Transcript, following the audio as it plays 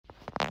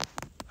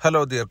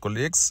Hello, dear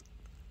colleagues.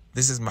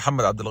 This is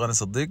Muhammad Abdul Ghani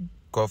Siddiq,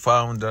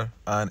 co-founder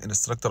and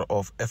instructor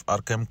of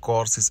FRCEM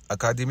Courses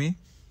Academy.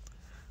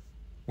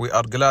 We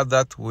are glad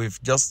that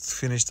we've just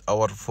finished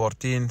our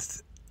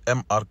 14th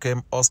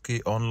MRCEM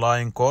OSCE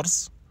online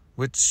course,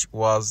 which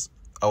was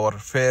our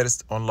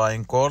first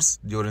online course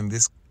during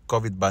this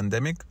COVID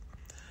pandemic.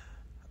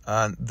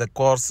 And the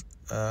course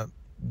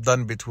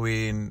done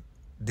between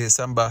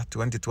December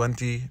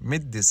 2020,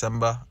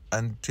 mid-December,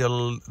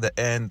 until the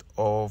end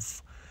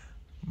of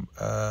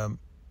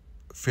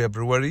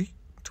February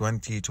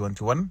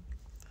 2021.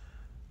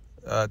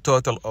 A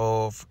total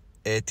of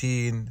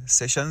 18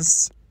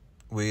 sessions.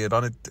 We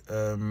run it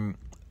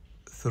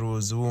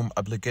through Zoom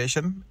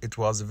application. It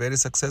was very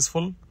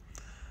successful,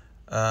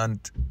 and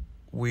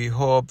we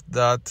hope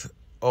that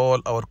all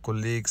our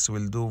colleagues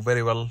will do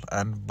very well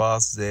and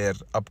pass their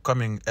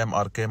upcoming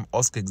MRCEM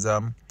OSCE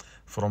exam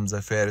from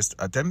the first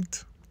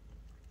attempt.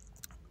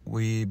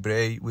 We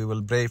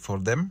will pray for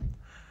them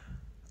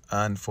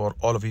and for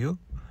all of you.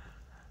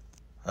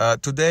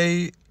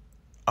 Today,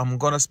 I'm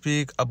going to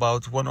speak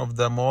about one of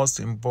the most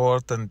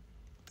important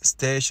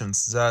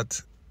stations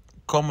that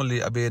commonly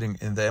appearing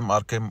in the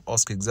MRCEM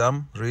OSCE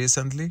exam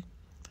recently.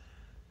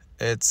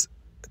 It's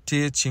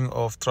teaching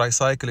of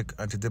tricyclic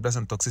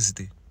antidepressant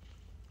toxicity.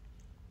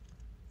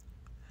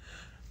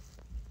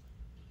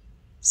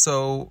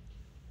 So,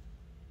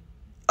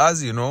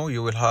 as you know,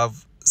 you will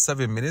have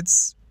 7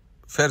 minutes.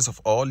 First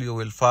of all, you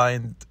will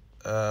find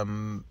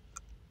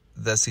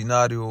the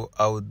scenario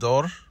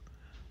outdoor,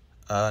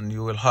 and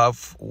you will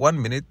have 1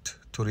 minute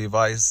to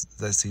revise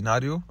the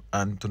scenario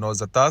and to know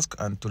the task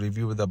and to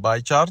review the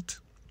pie chart.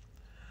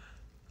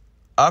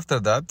 After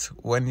that,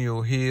 when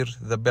you hear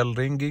the bell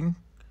ringing,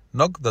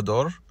 knock the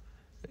door,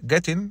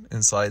 get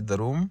inside the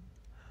room,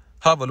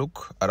 have a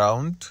look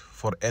around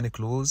for any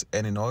clues,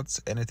 any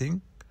notes,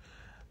 anything.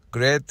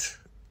 Greet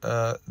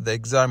the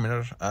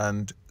examiner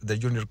and the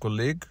junior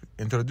colleague,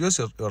 introduce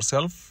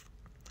yourself,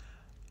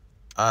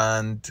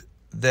 and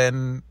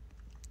then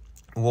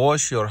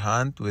wash your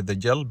hand with the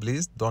gel,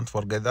 please, don't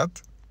forget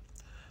that.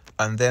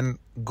 And then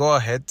go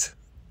ahead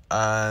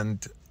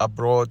and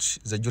approach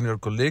the junior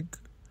colleague.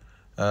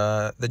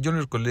 The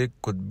junior colleague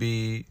could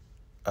be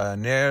a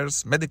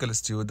nurse, medical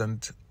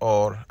student,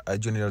 or a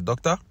junior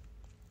doctor.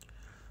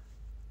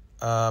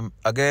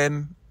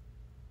 Again,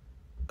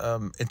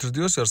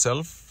 introduce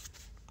yourself.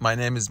 My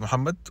name is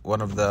Muhammad,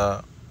 one of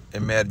the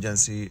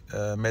emergency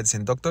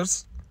medicine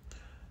doctors.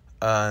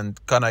 And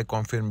can I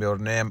confirm your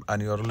name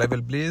and your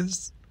level,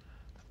 please?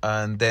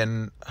 And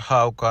then,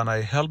 how can I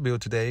help you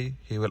today?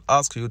 He will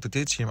ask you to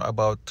teach him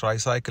about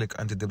tricyclic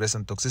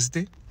antidepressant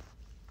toxicity.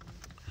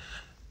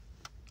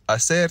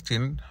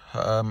 Ascertain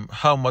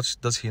how much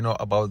does he know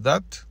about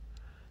that,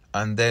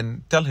 and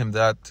then tell him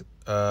that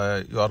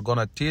you are going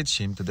to teach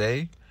him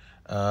today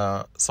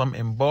some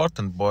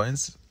important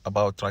points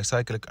about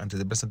tricyclic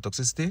antidepressant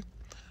toxicity,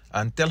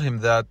 and tell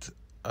him that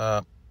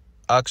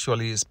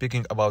actually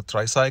speaking about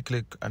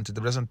tricyclic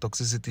antidepressant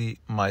toxicity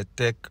might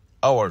take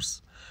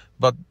hours,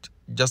 but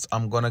just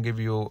I'm going to give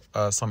you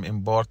some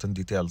important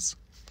details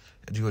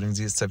during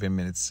these 7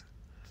 minutes.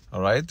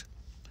 All right?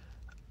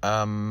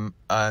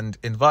 And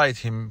invite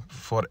him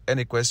for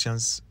any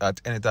questions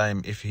at any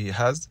time if he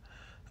has,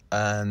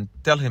 and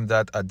tell him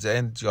that at the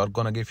end you are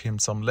going to give him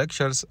some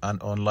lectures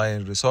and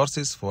online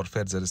resources for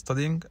further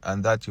studying,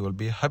 and that you will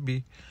be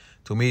happy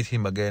to meet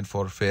him again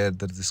for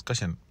further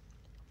discussion.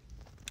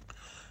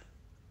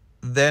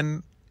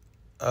 Then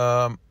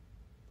I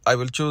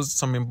will choose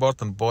some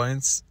important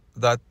points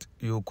that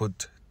you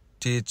could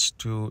teach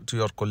to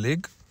your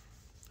colleague.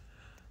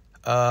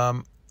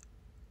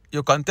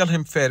 You can tell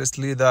him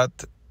firstly that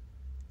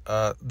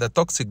the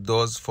toxic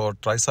dose for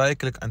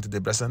tricyclic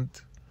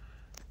antidepressant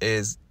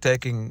is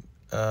taking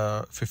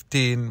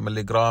 15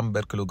 milligram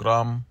per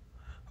kilogram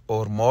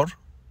or more.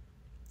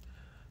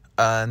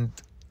 And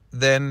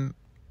then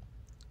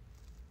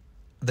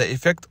the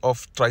effect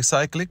of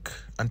tricyclic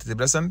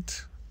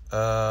antidepressant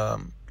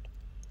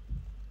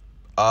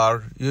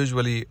are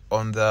usually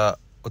on the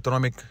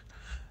autonomic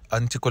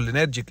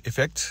anticholinergic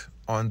effect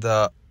on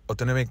the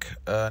autonomic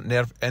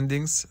nerve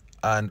endings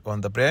and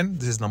on the brain.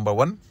 This is number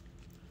one.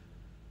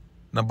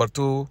 Number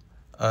two,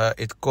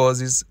 it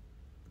causes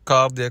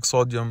cardiac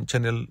sodium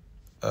channel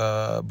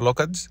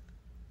blockage.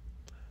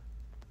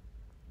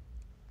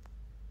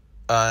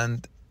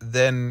 And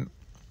then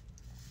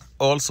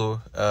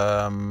also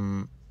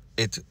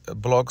it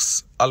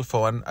blocks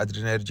alpha-1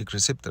 adrenergic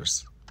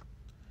receptors.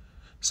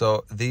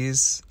 So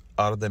these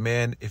are the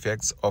main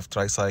effects of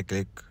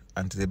tricyclic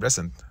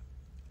antidepressant.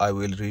 I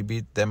will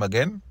repeat them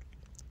again.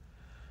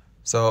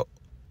 So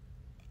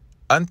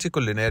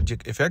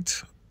anticholinergic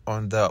effect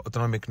on the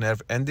autonomic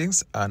nerve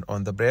endings and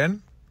on the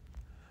brain.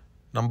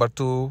 Number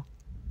two,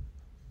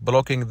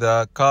 blocking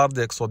the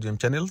cardiac sodium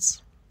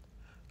channels.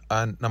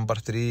 And number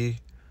three,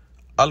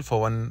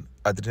 alpha-1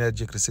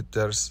 adrenergic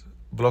receptors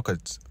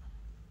blockage.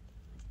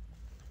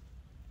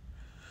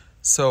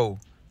 So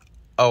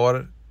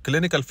our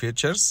clinical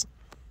features,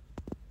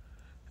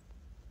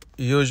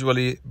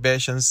 usually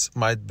patients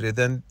might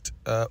present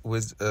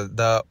with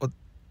the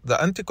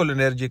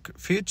anticholinergic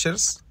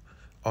features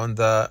on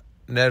the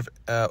nerve,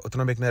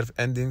 autonomic nerve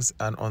endings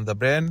and on the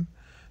brain.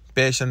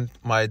 Patient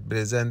might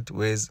present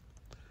with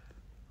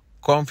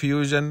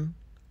confusion,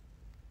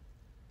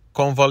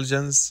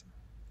 convulsions,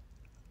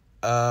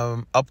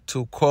 up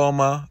to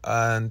coma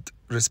and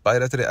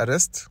respiratory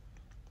arrest.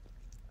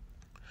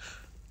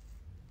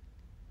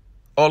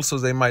 Also,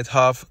 they might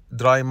have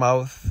dry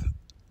mouth,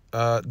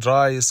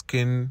 dry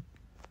skin,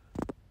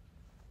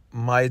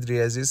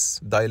 mydriasis,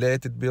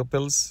 dilated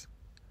pupils,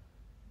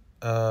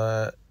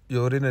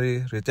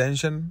 urinary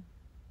retention,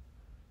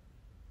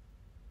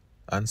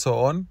 and so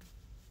on.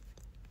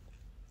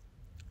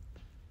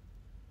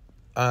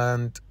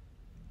 And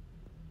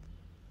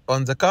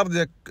on the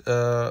cardiac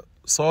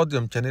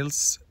sodium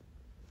channels,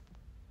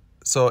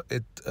 so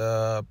it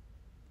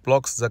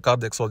blocks the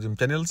cardiac sodium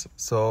channels,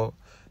 so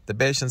the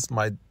patients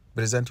might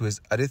present with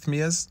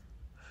arrhythmias,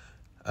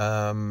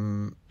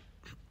 and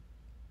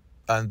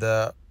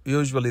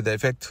usually the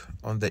effect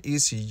on the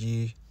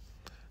ECG,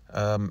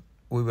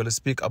 we will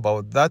speak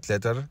about that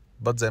later,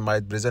 but they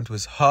might present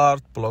with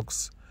heart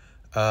blocks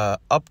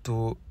up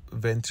to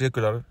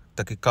ventricular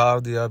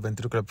tachycardia,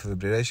 ventricular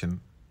fibrillation.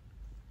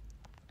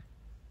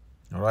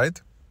 All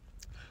right?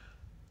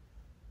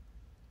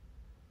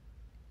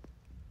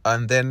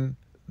 And then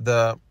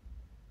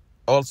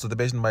also the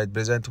patient might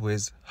present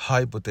with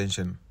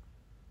hypotension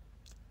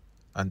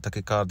and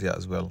tachycardia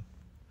as well.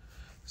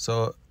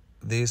 So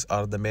these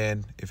are the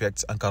main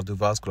effects on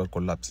cardiovascular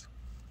collapse.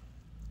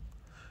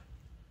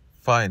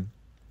 Fine.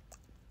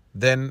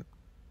 Then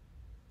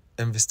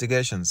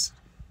investigations.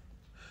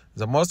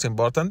 The most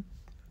important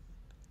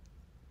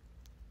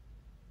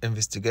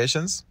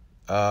investigations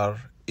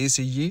are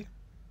ECG.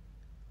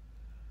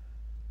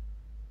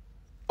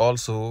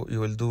 Also, you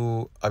will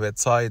do a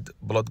bedside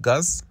blood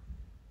gas.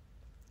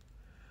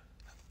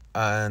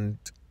 And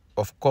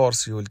of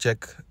course, you will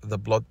check the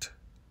blood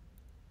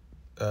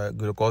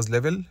glucose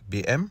level,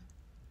 BM.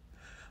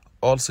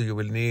 Also, you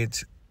will need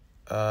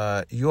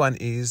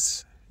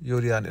UNEs,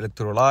 urea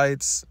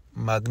electrolytes,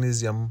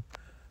 magnesium,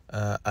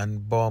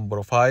 and bone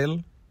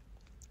profile.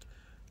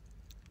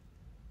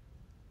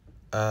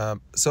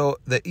 So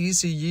the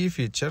ECG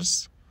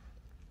features,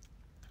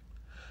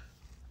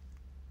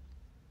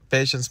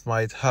 patients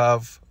might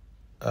have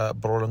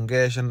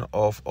prolongation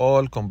of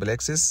all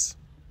complexes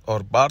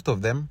or part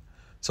of them.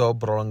 So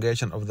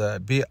prolongation of the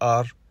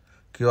BR,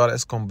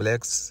 QRS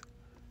complex,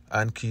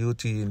 and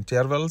QT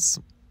intervals.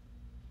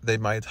 They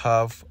might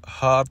have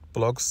heart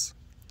blocks.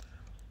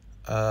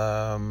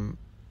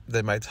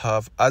 They might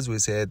have, as we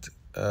said,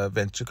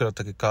 ventricular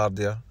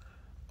tachycardia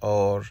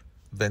or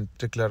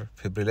ventricular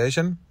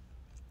fibrillation.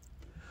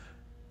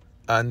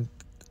 And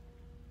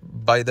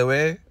by the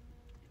way,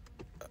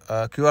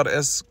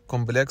 QRS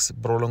complex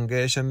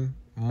prolongation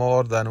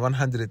more than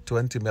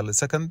 120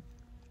 milliseconds,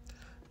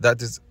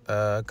 that is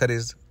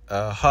carries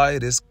a high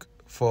risk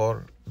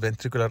for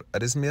ventricular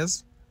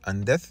arrhythmias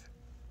and death.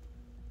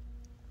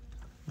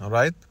 All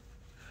right.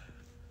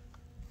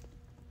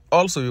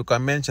 Also, you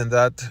can mention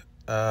that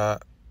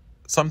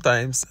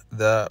sometimes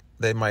the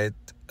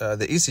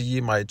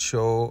ECG might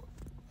show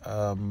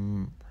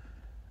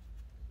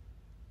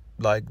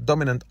like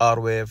dominant R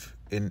wave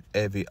in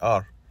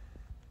AVR,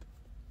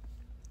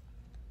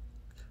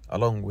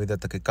 along with the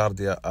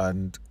tachycardia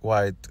and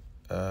wide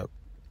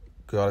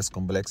QRS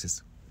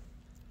complexes.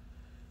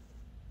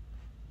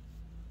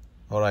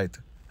 All right.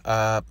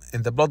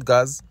 In the blood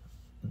gas,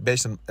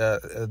 patient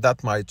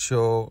that might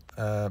show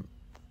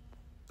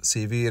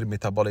severe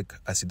metabolic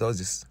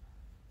acidosis.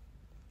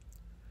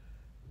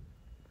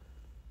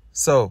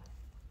 So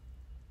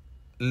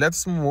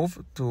let's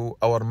move to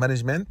our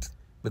management,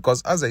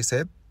 because as I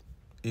said,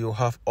 you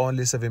have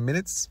only 7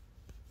 minutes.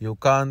 You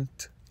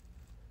can't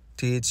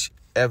teach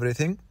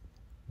everything,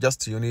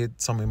 just you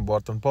need some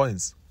important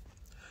points.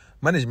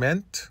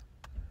 Management: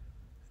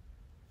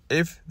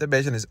 if the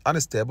patient is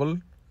unstable,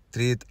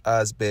 treat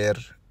as per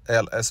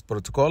ALS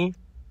protocol.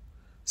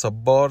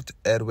 Support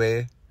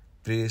airway,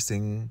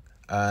 breathing,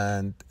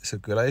 and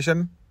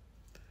circulation.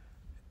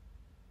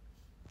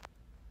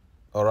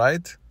 All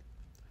right.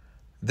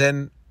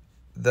 Then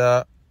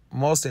the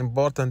most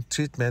important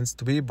treatments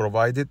to be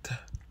provided,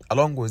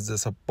 along with the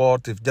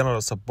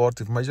general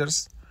supportive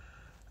measures.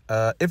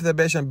 If the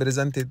patient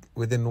presented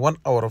within 1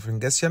 hour of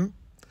ingestion,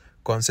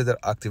 consider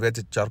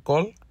activated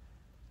charcoal.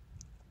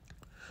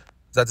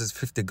 That is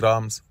 50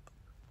 grams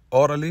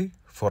orally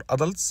for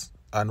adults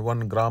and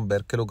 1 gram per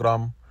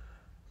kilogram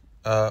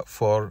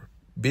for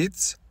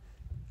beets.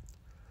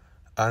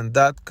 And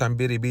that can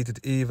be repeated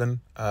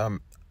even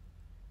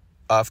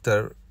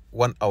after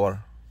 1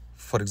 hour.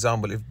 For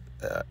example,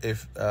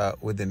 if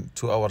within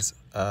 2 hours,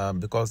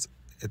 because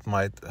it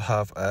might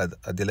have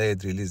a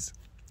delayed release.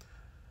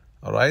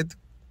 All right.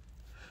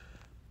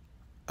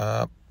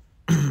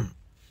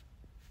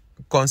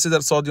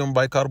 Consider sodium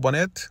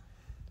bicarbonate.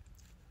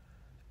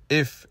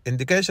 If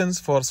indications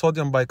for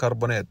sodium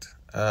bicarbonate,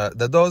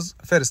 the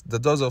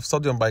dose of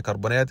sodium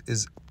bicarbonate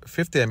is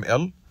 50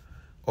 ml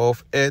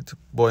of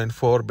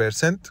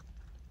 8.4%,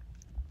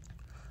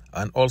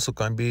 and also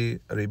can be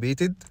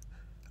repeated.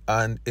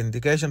 And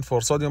indication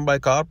for sodium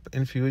bicarb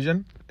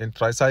infusion in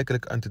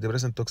tricyclic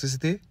antidepressant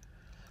toxicity: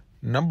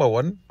 number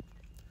one,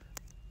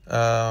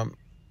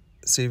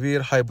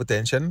 severe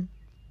hypotension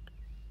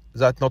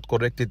that not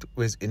corrected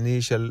with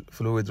initial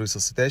fluid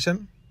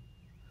resuscitation.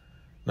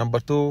 Number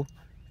two,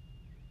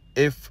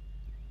 if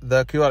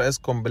the QRS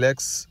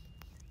complex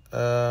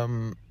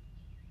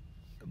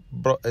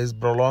is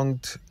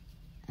prolonged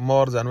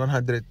more than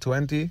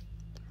 120,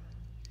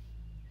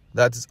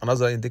 that is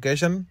another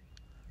indication.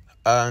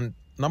 And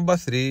number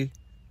three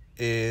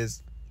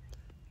is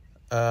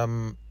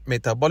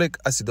metabolic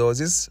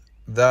acidosis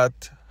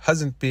that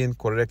hasn't been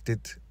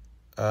corrected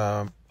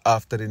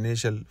after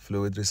initial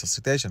fluid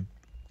resuscitation.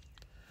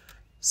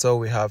 So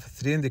we have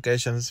three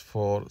indications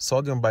for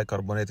sodium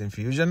bicarbonate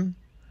infusion.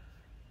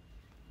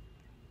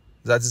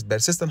 That is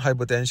persistent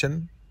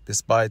hypotension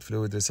despite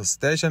fluid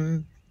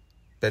resuscitation,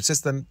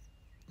 persistent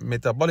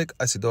metabolic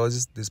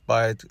acidosis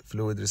despite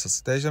fluid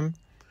resuscitation,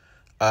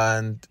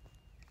 and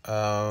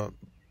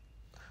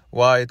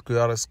wide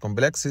QRS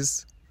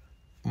complexes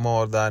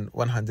more than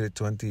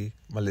 120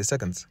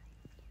 milliseconds.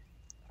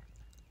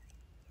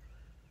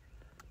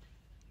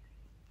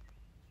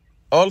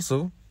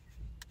 Also,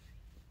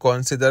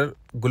 consider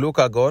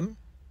glucagon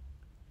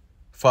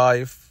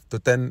 5 to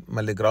 10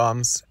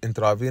 milligrams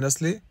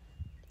intravenously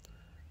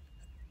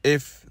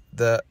if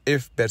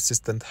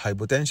persistent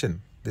hypotension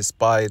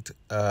despite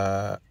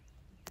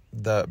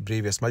the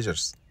previous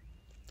measures.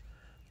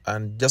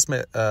 And just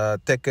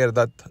take care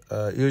that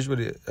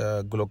usually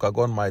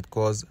glucagon might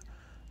cause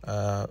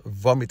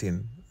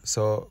vomiting,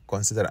 so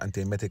consider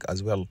antiemetic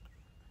as well.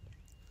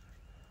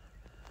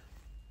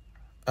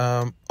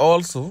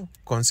 Also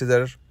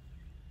consider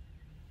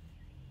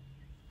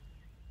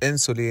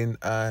insulin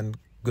and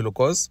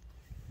glucose.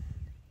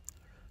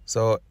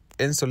 So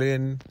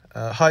insulin,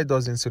 high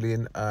dose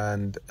insulin,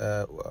 and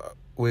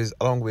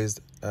along with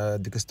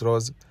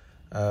dextrose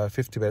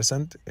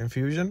 50%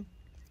 infusion,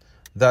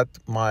 that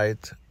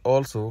might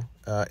also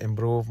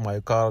improve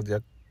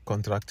myocardial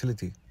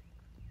contractility.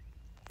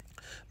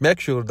 Make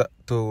sure that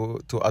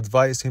to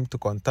advise him to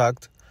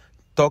contact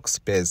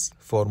ToxBase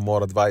for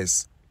more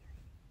advice.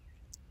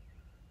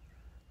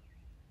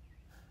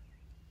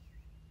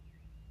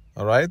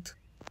 All right,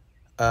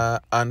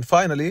 and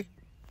finally,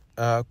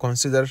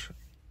 consider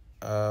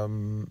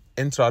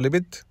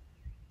intralipid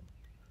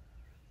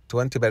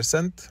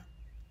 20%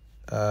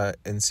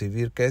 in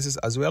severe cases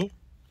as well.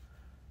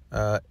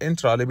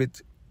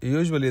 Intralipid,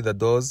 usually the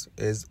dose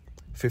is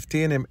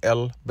 15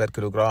 ml per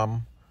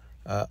kilogram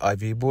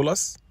IV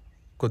bolus,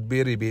 could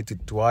be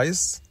repeated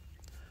twice,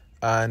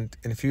 and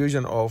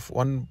infusion of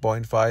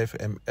 1.5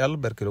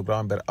 ml per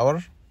kilogram per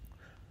hour,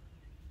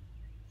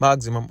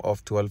 maximum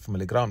of 12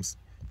 milligrams.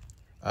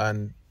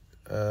 And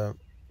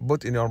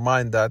put in your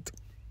mind that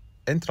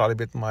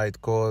intralipid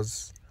might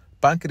cause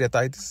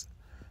pancreatitis,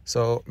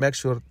 so make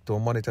sure to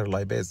monitor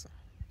lipase.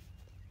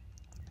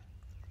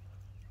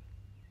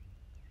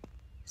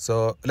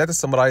 So let us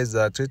summarize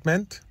the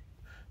treatment.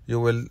 You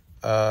will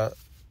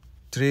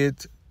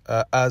treat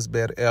as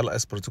per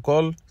ALS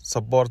protocol,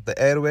 support the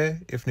airway,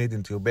 if need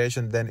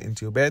intubation, then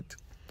intubate,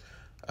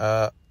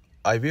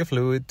 IV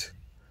fluid,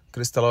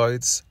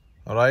 crystalloids,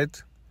 all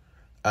right?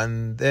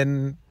 And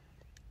then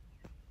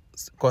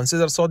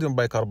consider sodium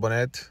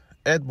bicarbonate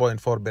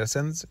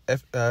 8.4%,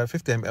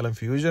 50 ml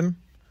infusion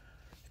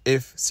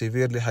if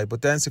severely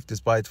hypotensive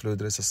despite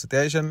fluid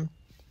resuscitation,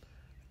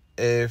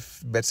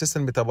 if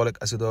persistent metabolic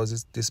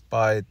acidosis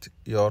despite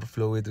your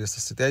fluid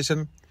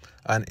resuscitation,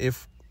 and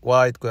if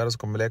wide QRS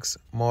complex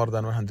more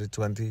than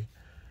 120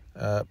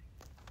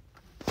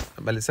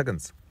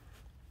 milliseconds.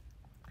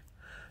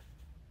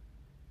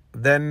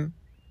 Then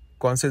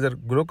consider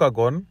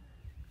glucagon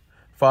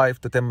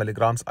 5 to 10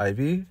 milligrams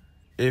IV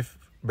if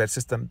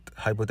persistent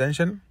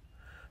hypotension.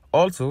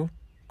 Also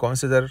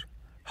consider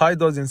high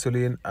dose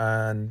insulin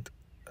and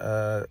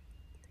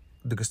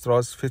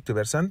dextrose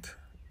 50%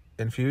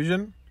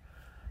 infusion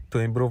to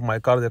improve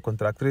myocardial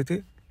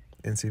contractility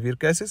in severe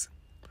cases.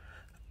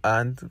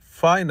 And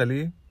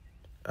finally,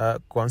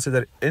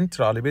 consider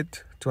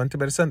intralipid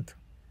 20%,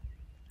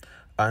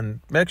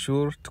 and make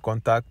sure to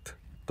contact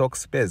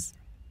ToxBase.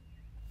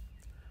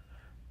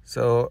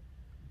 So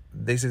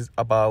this is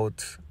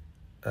about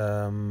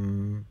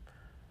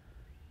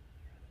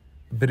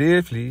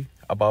briefly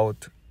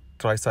about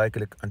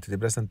tricyclic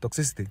antidepressant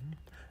toxicity.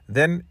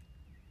 Then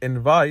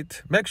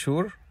make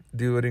sure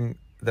during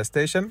the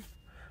station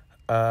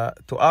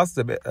to ask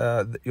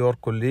your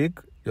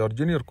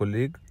junior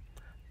colleague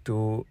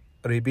to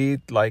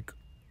repeat like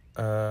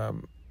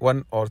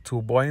 1 or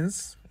 2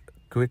 points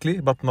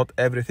quickly, but not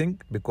everything,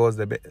 because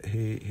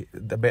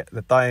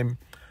the time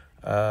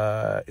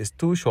is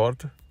too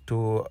short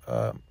to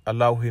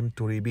allow him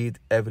to repeat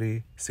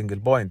every single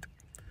point.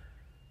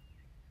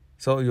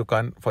 So you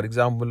can, for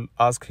example,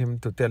 ask him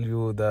to tell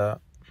you the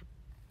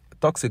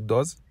toxic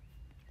dose,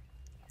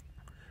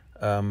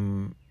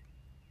 and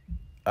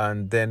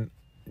then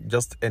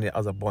just any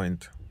other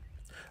point.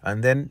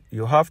 and then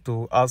you have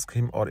to ask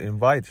him or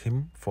invite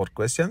him for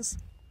questions.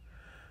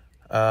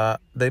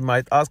 They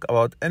might ask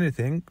about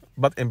anything,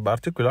 but in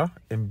particular,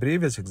 in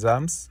previous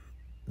exams,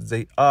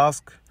 they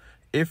ask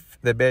if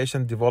the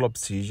patient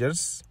develops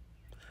seizures,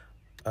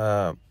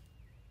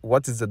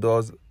 what is the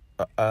dose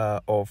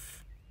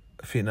of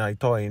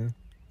phenytoin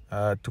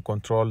to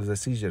control the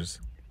seizures.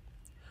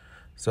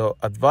 So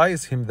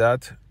advise him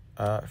that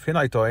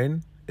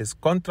phenytoin is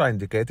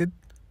contraindicated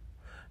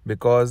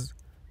because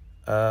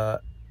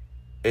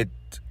it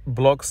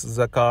blocks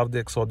the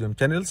cardiac sodium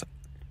channels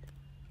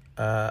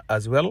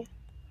as well.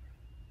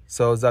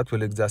 So that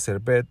will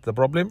exacerbate the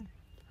problem.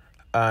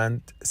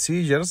 And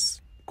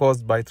seizures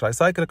caused by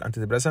tricyclic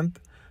antidepressant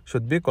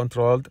should be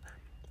controlled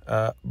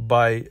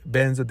by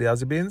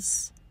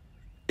benzodiazepines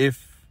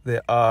if they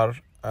are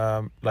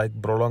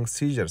like prolonged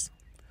seizures.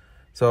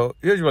 So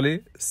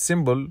usually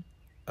simple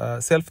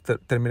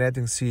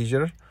self-terminating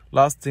seizure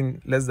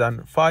lasting less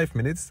than 5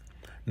 minutes,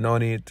 no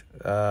need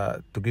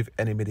to give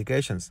any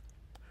medications.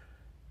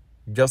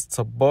 Just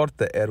support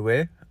the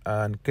airway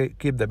and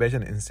keep the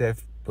patient in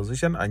safe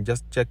position, and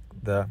just check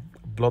the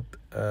blood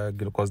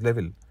glucose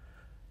level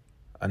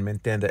and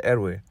maintain the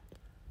airway.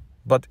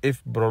 But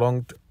if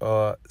prolonged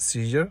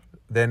seizure,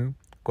 then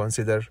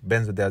consider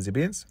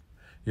benzodiazepines.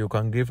 You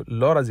can give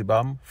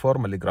lorazepam 4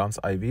 milligrams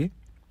IV,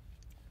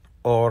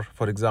 or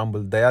for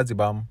example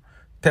diazepam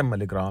 10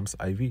 milligrams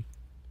IV.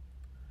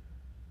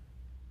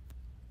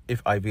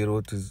 If IV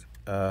route is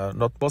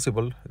not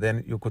possible,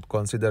 then you could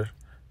consider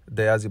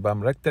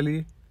diazepam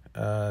rectally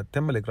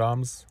 10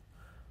 milligrams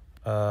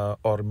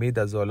or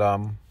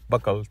midazolam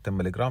buccal 10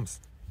 milligrams.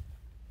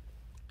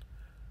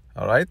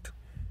 All right.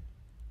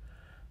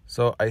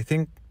 So I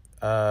think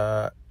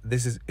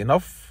this is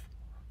enough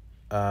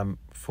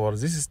for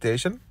this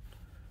station,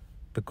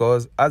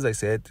 because as I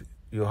said,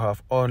 you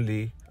have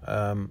only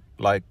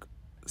like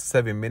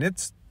 7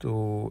 minutes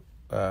to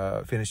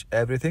finish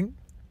everything.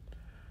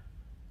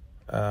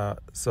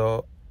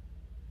 So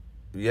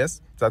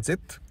yes, that's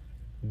it.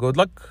 Good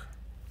luck.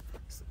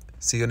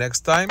 See you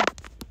next time.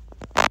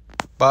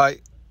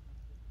 Bye.